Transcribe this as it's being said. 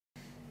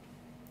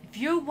If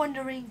you're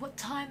wondering what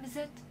time is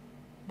it,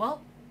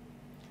 well,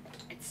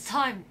 it's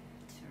time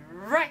to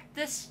write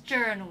this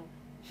journal.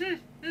 Yo,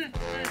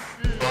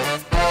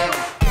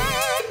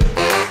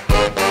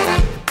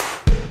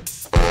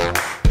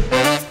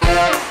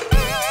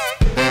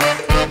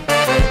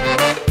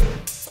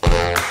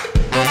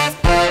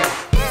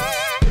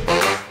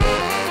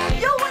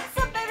 what's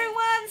up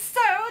everyone?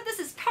 So this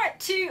is part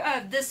 2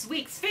 of this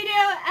week's video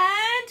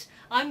and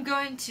I'm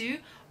going to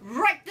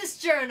write this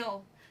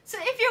journal. So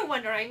if you're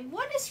wondering,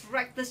 what is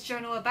write this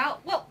journal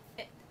about? Well,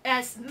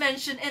 as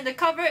mentioned in the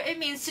cover, it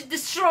means to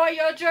destroy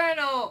your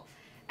journal.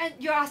 And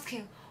you're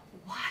asking,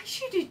 why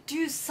should you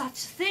do such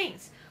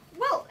things?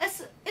 Well,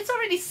 it's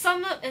already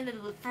summed up in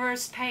the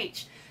first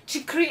page.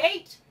 To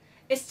create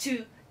is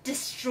to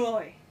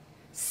destroy.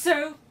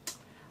 So,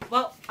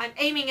 well, I'm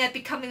aiming at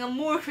becoming a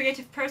more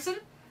creative person.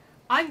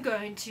 I'm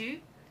going to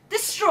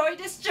destroy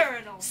this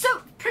journal.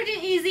 So, pretty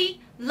easy,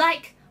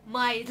 like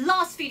my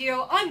last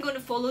video, I'm going to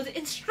follow the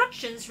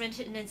instructions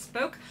written in this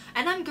book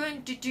and I'm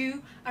going to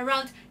do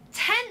around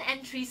 10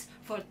 entries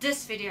for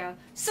this video.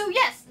 So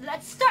yes,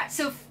 let's start.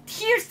 So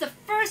here's the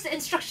first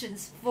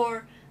instructions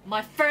for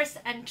my first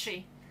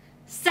entry.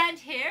 Stand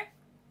here,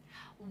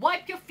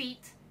 wipe your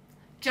feet,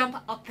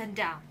 jump up and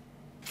down.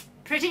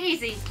 Pretty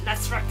easy.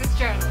 Let's write this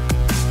journal.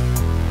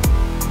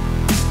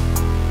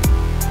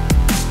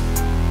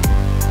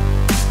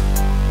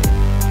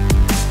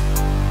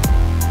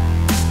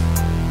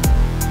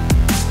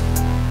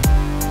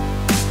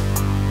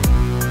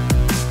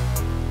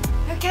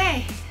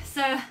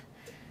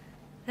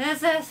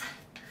 This is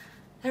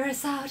the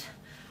result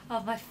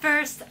of my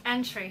first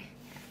entry.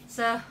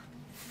 So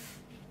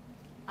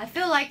I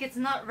feel like it's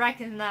not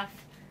ragged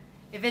enough.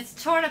 If it's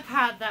torn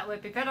apart, that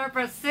would be better,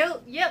 but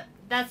still, yep,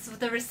 that's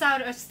the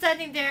result of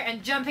standing there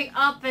and jumping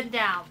up and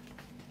down.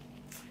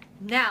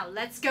 Now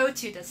let's go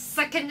to the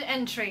second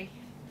entry.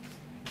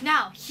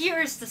 Now here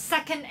is the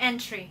second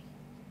entry.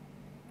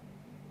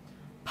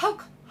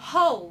 Poke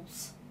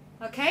holes,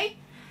 okay,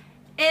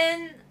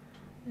 in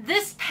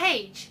this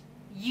page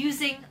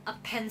using a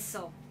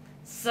pencil.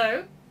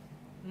 So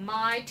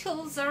my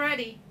tools are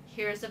ready.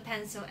 Here's a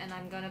pencil and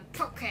I'm gonna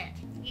poke it.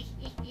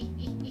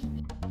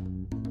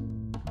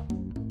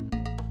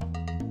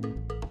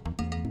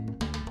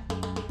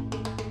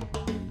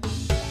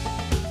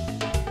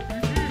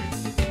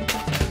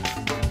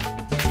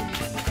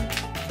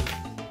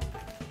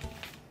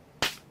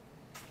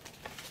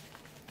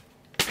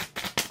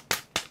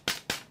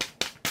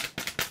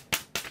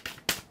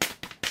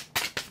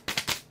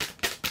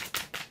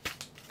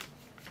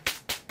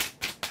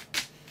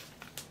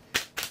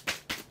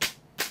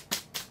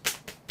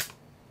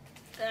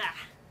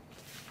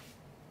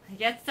 I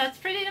guess that's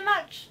pretty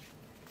much.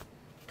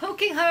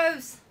 Poking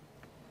holes.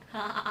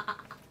 I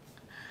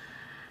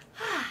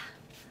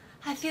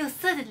feel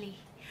suddenly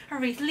a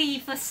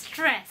relief of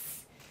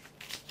stress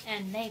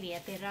and maybe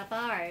a bit of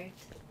art.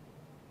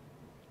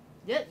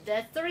 Yep,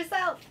 that's the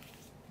result.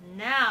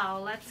 Now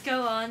let's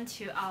go on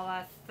to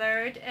our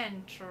third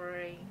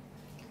entry.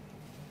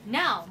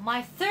 Now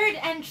my third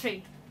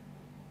entry.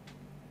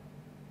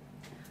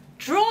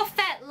 Draw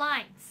fat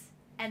lines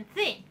and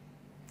think.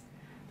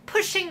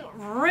 Pushing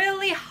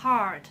really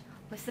hard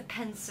with the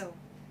pencil.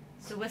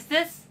 So with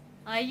this,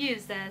 I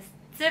use this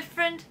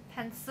different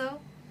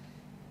pencil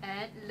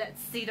and let's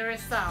see the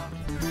result.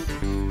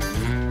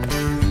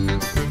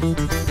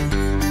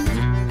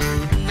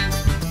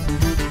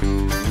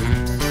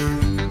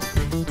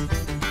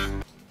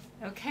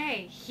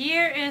 Okay,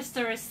 here is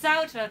the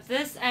result of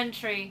this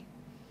entry.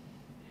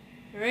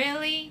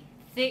 Really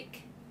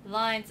thick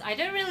lines. I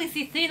don't really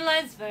see thin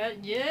lines,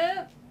 but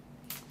yeah.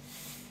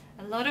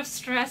 A lot of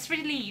stress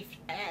relieved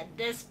at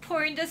this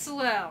point as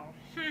well.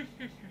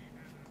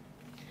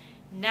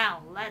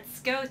 Now let's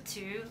go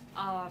to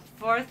our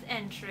fourth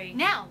entry.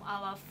 Now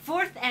our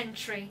fourth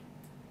entry.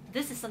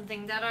 This is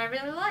something that I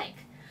really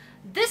like.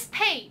 This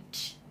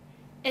page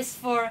is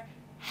for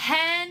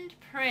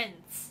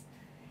handprints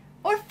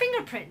or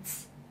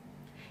fingerprints.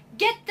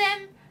 Get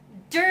them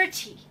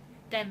dirty,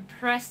 then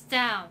press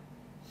down.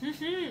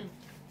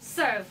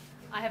 So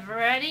I have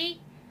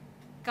already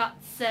got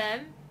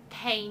some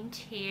paint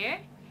here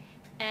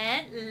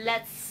and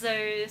let's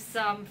do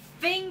some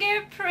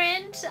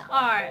fingerprint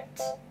art.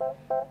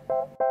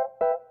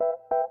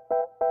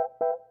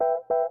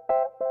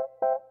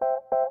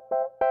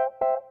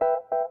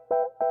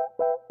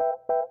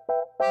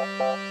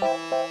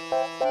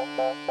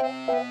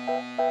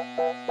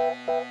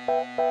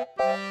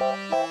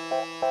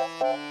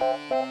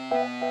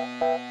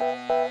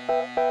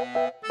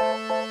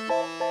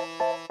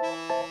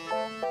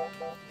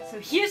 So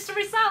here's the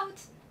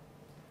result.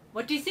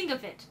 What do you think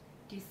of it?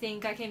 Do you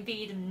think I can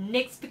be the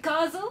next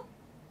Picasso?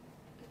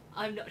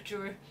 I'm not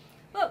sure.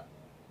 Well,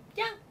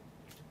 yeah.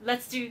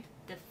 Let's do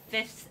the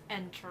fifth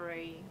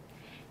entry.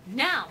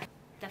 Now,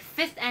 the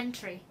fifth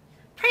entry.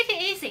 Pretty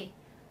easy.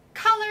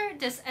 Color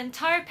this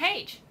entire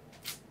page.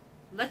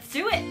 Let's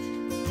do it.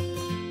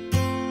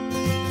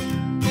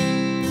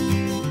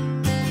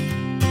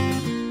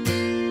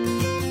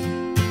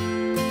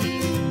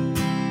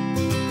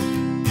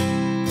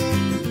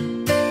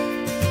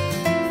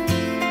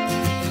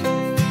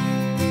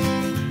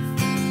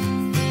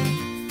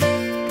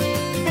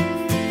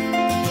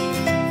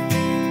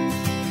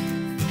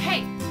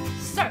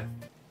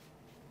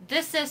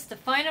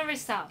 final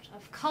result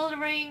of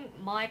coloring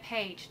my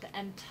page, the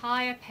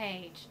entire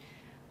page,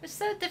 with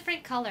so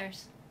different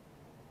colors.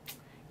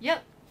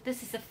 Yep,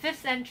 this is the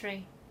 5th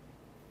entry.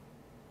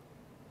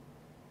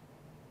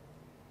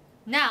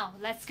 Now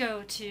let's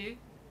go to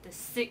the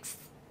 6th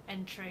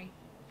entry.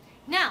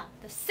 Now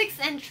the 6th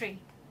entry.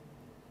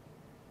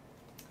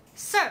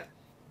 So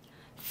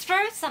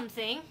throw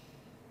something,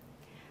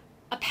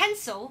 a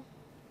pencil,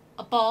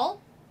 a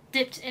ball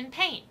dipped in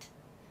paint.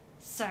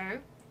 So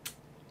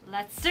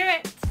let's do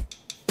it.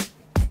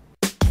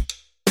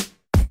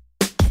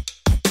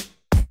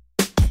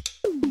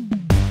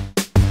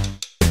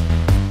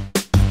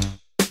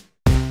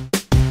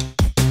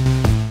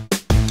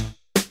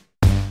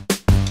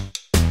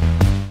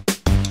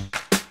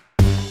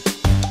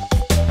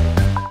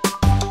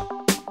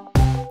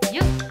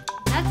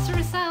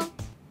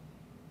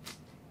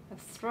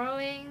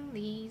 Throwing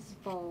these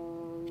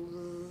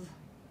balls.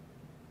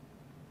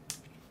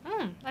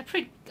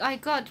 I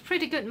got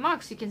pretty good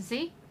marks, you can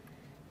see.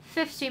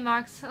 50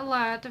 marks, a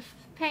lot of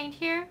paint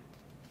here.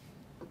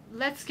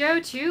 Let's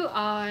go to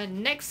our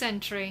next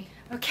entry.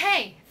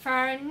 Okay, for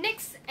our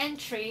next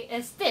entry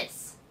is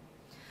this.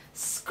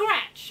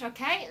 Scratch,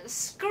 okay?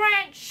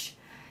 Scratch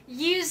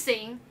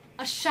using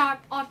a sharp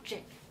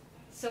object.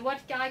 So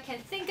what I can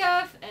think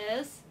of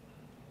is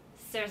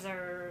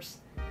scissors.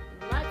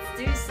 Let's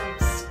do some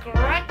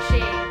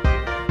scratching.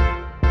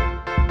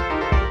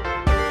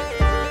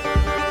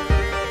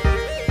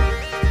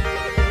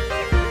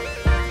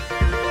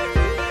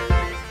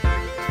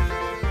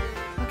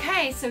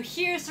 Okay, so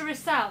here's the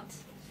result.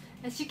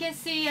 As you can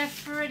see,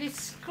 I've already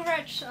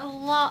scratched a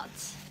lot.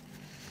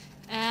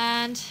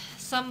 And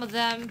some of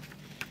them,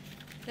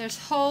 there's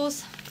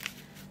holes.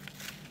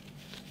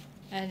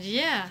 And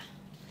yeah,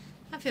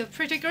 I feel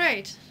pretty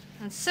great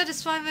and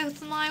satisfied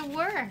with my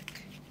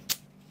work.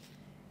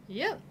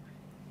 Yep.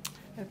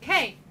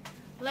 Okay,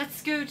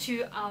 let's go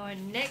to our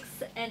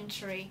next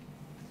entry.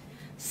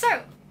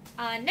 So,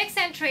 our next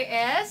entry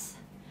is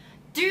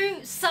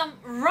do some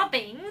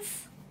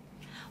rubbings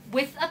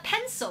with a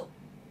pencil.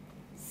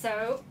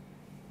 So,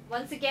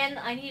 once again,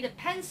 I need a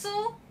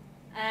pencil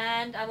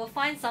and I will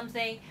find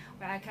something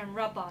where I can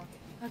rub on.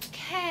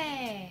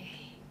 Okay,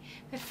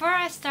 before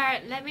I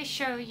start, let me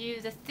show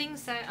you the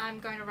things that I'm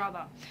going to rub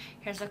on.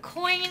 Here's a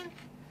coin,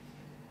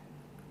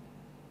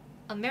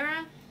 a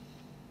mirror,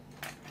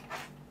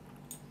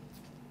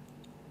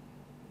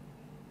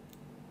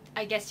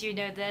 I guess you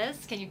know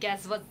this. Can you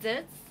guess what's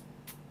this?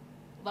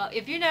 Well,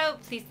 if you know,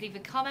 please leave a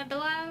comment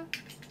below.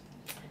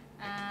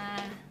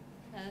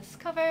 Let's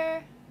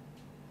cover.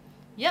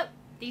 Yep,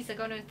 these are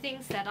gonna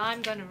things that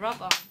I'm gonna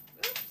rub on.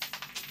 Oops.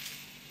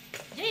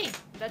 Yay,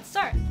 let's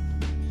start.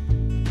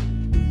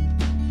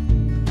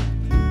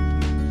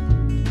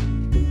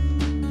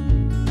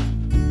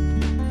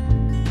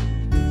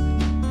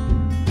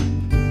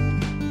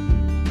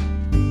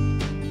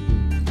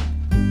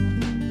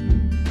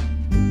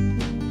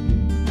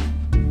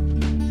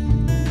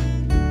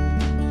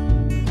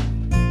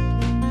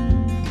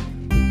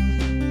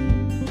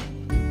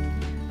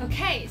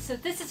 So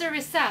this is the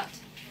result.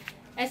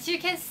 As you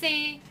can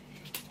see,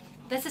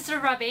 this is the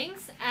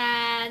rubbings,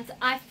 and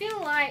I feel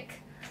like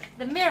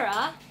the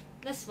mirror,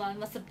 this one,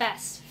 was the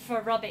best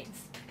for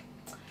rubbings.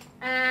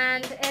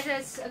 And it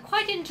is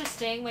quite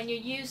interesting when you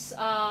use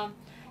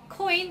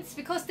coins,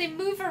 because they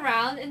move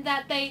around in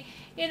that they,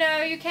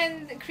 you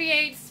can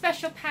create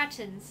special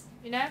patterns,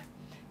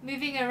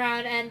 moving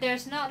around, and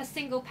there's not a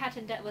single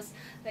pattern that was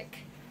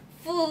like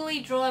fully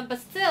drawn, but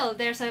still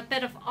there's a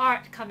bit of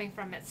art coming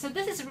from it. So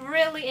this is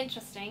really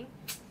interesting.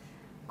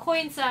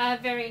 Coins are a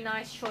very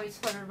nice choice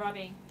for the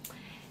rubbing.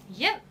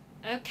 Yep.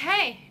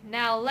 Okay,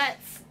 now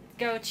let's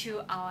go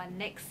to our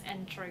next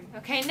entry.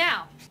 Okay,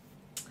 now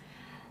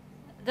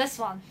this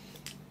one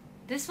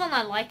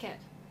I like it.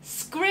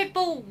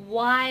 Scribble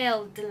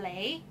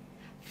wildly,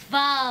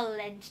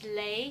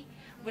 violently,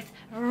 with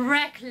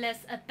reckless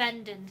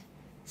abandon.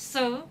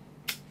 So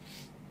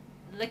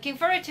looking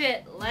forward to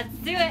it. Let's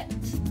do it.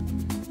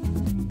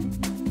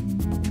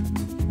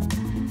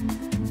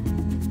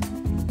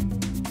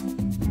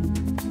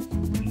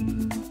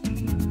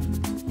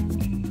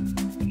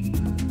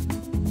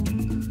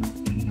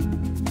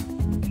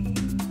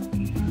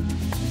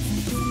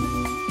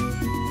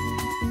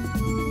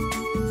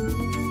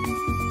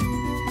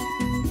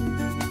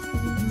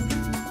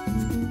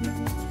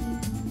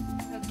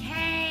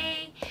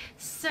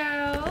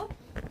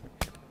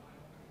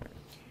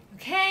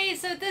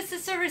 So this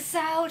is the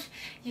result.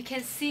 You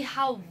can see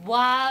how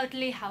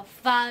wildly, how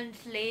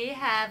fondly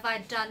have I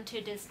done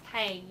to this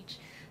page.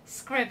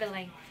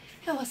 Scribbling.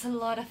 It was a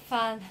lot of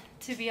fun,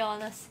 to be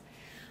honest.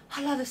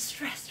 A lot of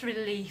stress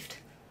relieved.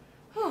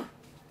 Whew.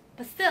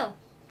 But still,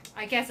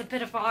 I guess a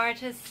bit of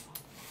art is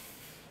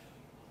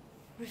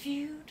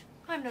reviewed.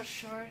 I'm not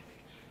sure.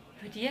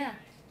 But yeah,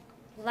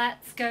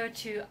 let's go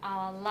to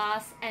our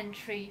last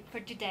entry for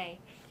today.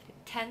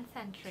 The 10th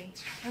entry.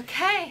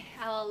 Okay,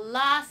 our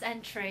last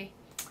entry.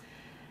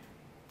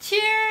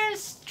 Tear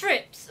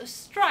strips,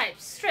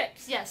 stripes,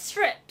 strips, yeah,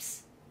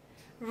 strips.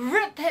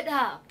 Rip it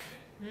up.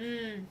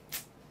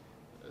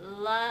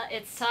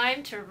 it's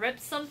time to rip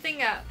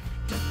something up.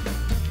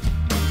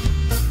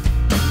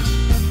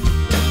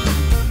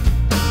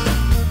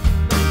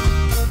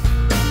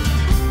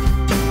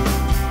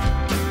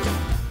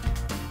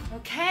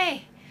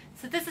 Okay,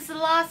 so this is the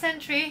last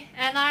entry,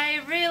 and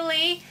I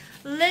really,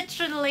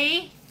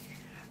 literally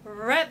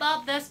rip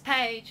up this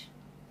page.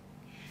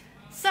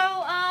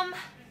 So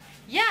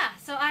yeah,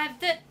 so I've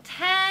did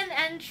 10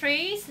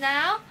 entries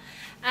now,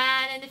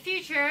 and in the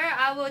future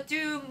I will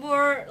do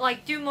more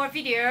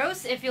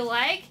videos if you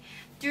like,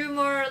 do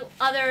more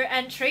other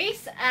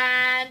entries.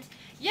 And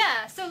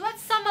yeah, so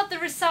let's sum up the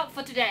result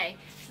for today.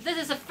 So this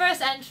is the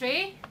first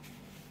entry.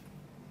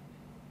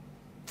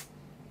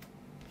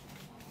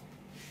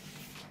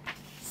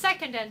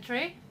 Second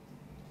entry.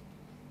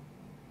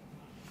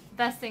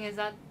 Best thing is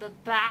at the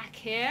back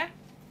here.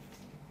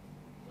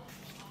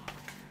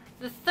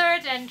 The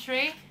third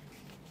entry.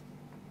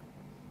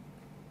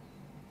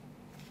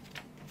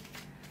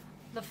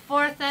 The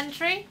fourth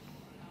entry.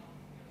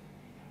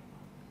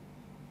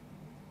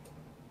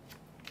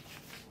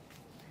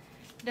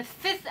 The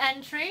fifth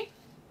entry.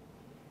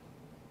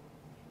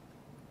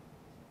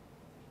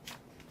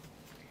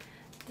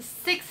 The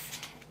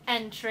sixth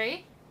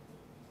entry.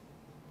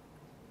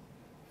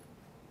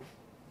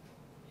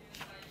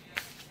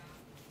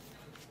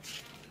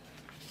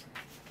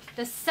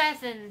 The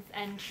seventh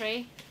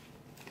entry.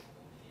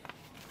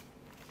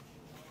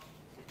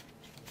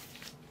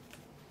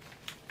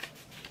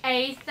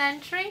 Eighth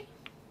entry.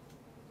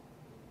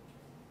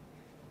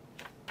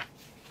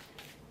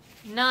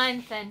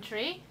 Ninth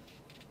entry.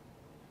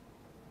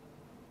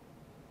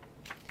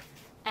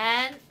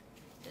 And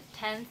the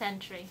 10th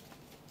entry.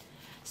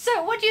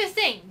 So what do you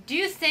think? Do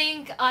you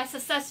think I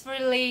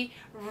successfully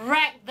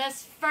racked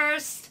this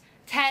first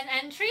 10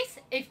 entries?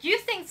 If you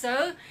think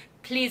so,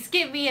 please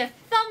give me a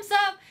thumbs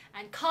up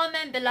and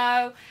comment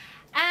below.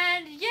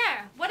 And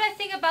yeah, what I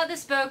think about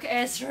this book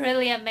is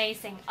really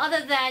amazing.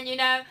 Other than, you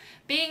know,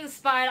 being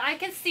inspired, I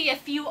can see a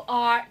few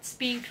arts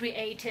being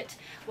created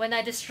when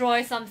I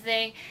destroy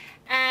something.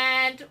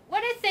 And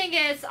what I think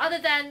is, other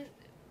than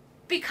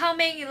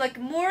becoming like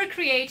more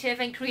creative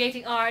and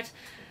creating art,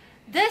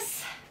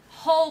 this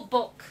whole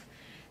book,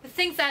 the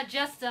things I've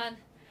just done,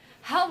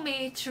 helped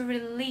me to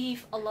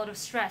relieve a lot of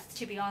stress,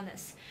 to be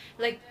honest.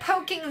 Like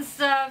poking and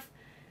stuff.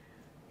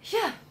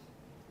 Yeah,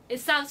 it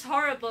sounds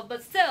horrible,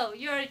 but still,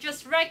 you're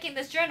just writing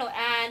this journal,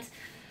 and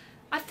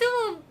I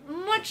feel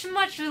much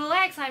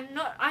relaxed.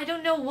 I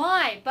don't know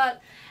why,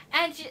 but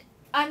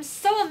I'm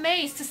so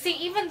amazed to see,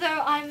 even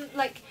though I'm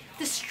like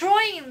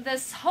destroying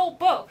this whole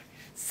book,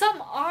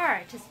 some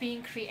art is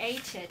being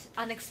created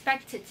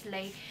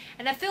unexpectedly.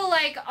 And I feel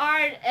like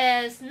art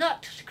is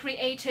not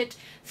created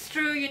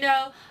through, you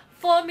know,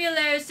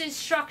 formulas,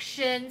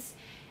 instructions.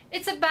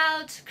 It's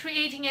about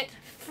creating it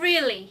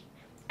freely.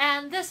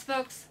 And this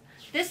book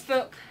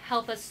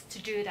helps us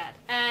to do that.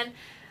 And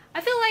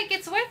I feel like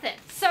it's worth it.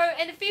 So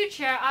in the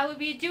future, I will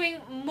be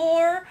doing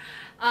more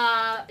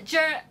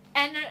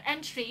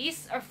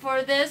entries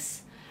for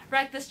this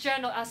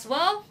journal as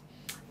well.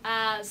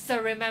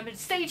 So remember to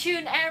stay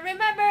tuned, and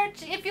remember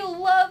if you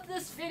love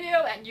this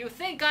video and you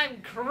think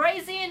I'm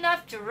crazy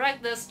enough to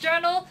write this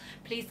journal,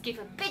 please give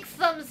a big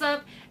thumbs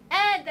up,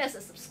 and there's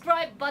a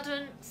subscribe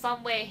button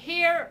somewhere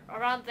here,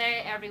 around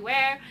there,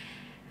 everywhere.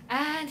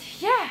 And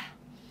yeah,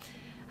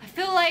 I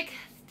feel like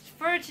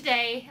for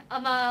today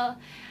I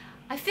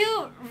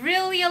feel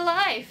really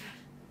alive.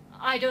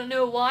 I don't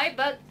know why,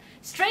 but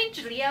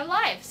strangely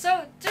alive.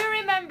 So do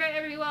remember,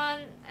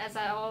 everyone, as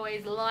I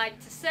always like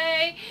to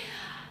say,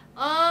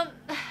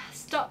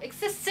 stop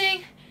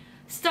existing,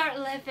 start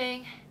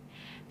living,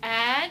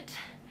 and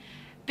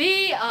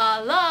be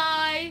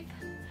alive.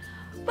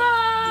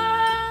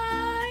 Bye!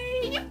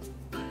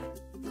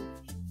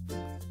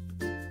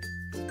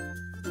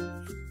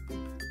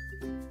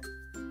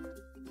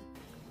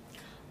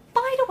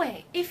 By the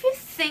way, if you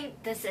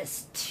think this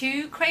is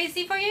too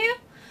crazy for you,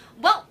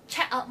 well,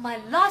 check out my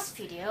last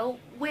video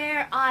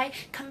where I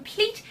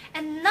complete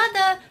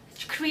another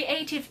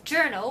creative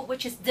journal,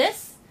 which is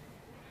this,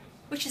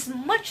 which is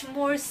much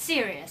more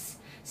serious.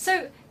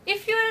 So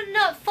if you're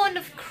not fond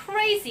of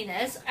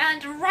craziness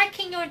and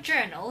writing your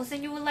journals,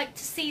 and you would like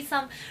to see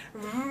some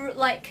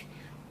like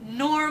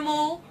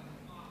normal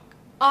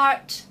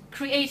art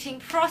creating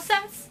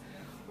process,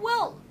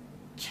 well,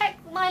 check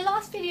my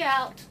last video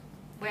out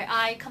where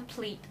I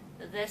complete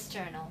this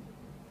journal.